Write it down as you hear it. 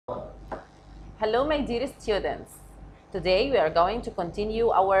Hello, my dear students. Today we are going to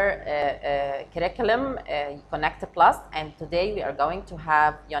continue our curriculum Connect Plus, and today we are going to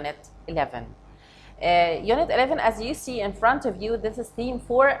have Unit 11. Unit 11, as you see in front of you, this is theme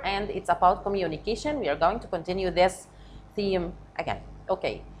 4 and it's about communication. We are going to continue this theme again.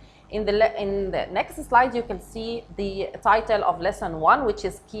 Okay. In the next slide, you can see the title of lesson 1, which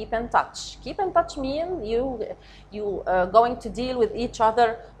is Keep in Touch. Keep in touch means you are going to deal with each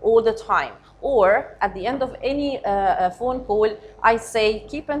other all the time. Or at the end of any phone call, I say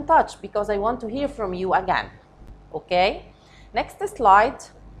keep in touch because I want to hear from you again. Okay? Next slide.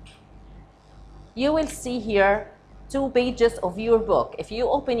 You will see here 2 pages of your book. If you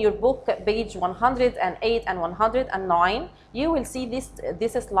open your book, page 108 and 109, you will see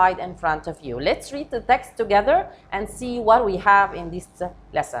this slide in front of you. Let's read the text together and see what we have in this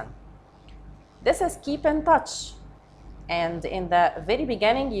lesson. This is keep in touch. And in the very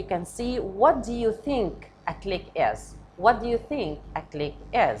beginning, you can see, what do you think a click is? What do you think a click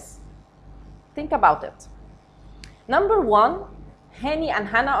is? Think about it. Number 1, Hani and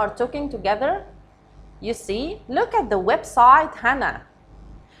Hannah are talking together. You see, look at the website, Hannah.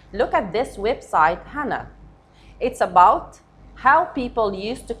 Look at this website, Hannah. It's about how people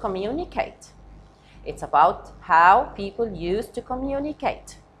used to communicate. It's about how people used to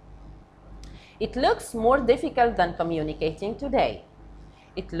communicate. It looks more difficult than communicating today.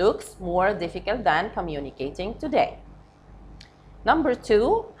 It looks more difficult than communicating today. Number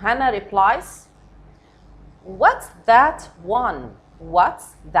 2, Hannah replies, what's that one?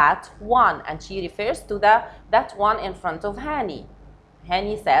 What's that one? And she refers to that one in front of Hani.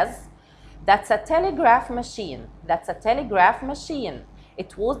 Hani says, that's a telegraph machine. That's a telegraph machine.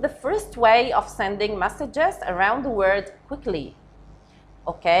 It was the first way of sending messages around the world quickly.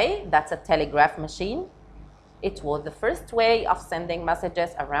 Okay, that's a telegraph machine. It was the first way of sending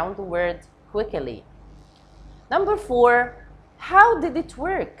messages around the world quickly. Number 4, how did it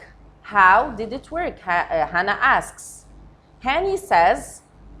work? How did it work? Hannah asks. Hani says,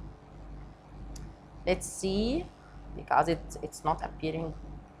 let's see, because it's not appearing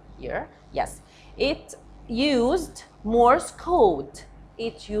here. Yes, it used Morse code.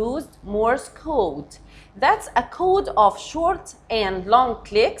 It used Morse code. That's a code of short and long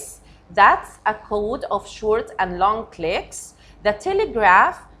clicks. That's a code of short and long clicks. The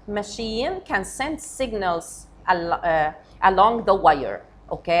telegraph machine can send signals along the wire.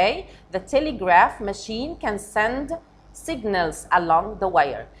 Okay? The telegraph machine can send signals along the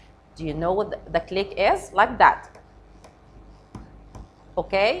wire. Do you know what the click is? Like that.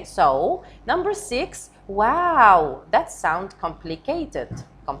 Okay, so number 6, wow, that sounds complicated.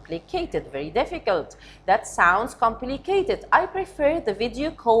 Complicated, very difficult. That sounds complicated. I prefer the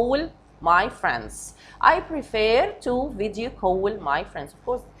video call my friends. I prefer to video call my friends. Of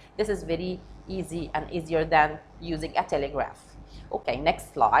course, this is very easy and easier than using a telegraph. Okay,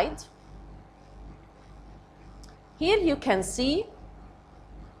 next slide. Here you can see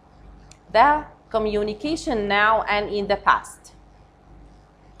the communication now and in the past.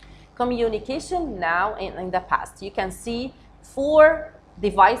 Communication now and in the past. You can see 4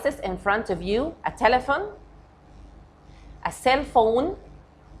 devices in front of you: a telephone, a cell phone,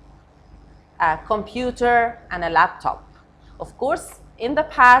 a computer, and a laptop. Of course, in the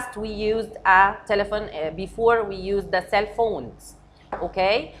past we used a telephone before we used the cell phones.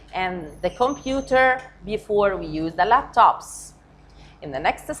 Okay, and the computer before we use the laptops. In the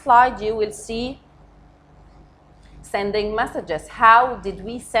next slide, you will see sending messages. How did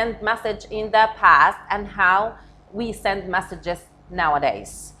we send message in the past and how we send messages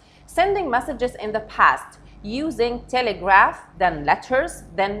nowadays? Sending messages in the past using telegraph, then letters,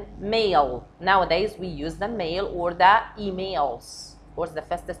 then mail. Nowadays, we use the mail or the emails. Of course, the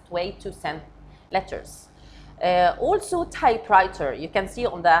fastest way to send letters. Also typewriter. You can see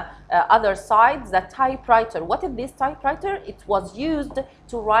on the other side the typewriter. What is this typewriter? It was used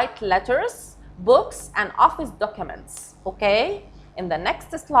to write letters, books, and office documents. Okay? In the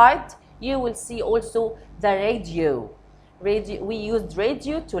next slide, you will see also the radio. We used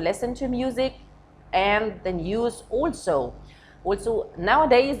radio to listen to music and the news also. Also,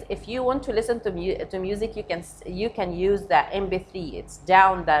 nowadays, if you want to listen to music, you can use the MP3. It's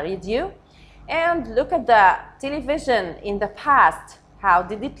down the radio. And look at the television in the past. How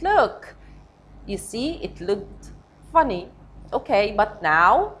did it look? You see, it looked funny. Okay, but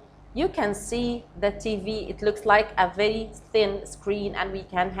now you can see the TV. It looks like a very thin screen and we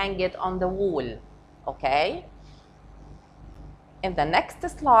can hang it on the wall. Okay? In the next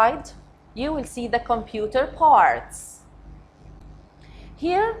slide, you will see the computer parts.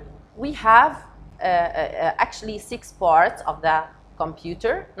 Here we have actually 6 parts of the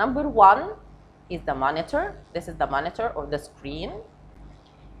computer. Number 1, is the monitor. This is the monitor or the screen.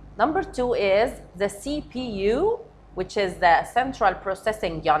 Number 2 is the CPU, which is the central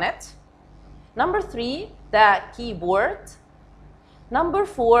processing unit. Number 3, the keyboard. Number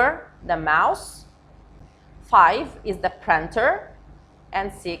 4, the mouse. 5 is the printer.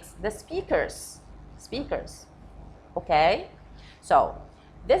 And 6, the speakers. Okay? So,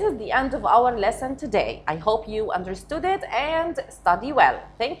 this is the end of our lesson today. I hope you understood it and study well.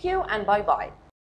 Thank you and bye-bye.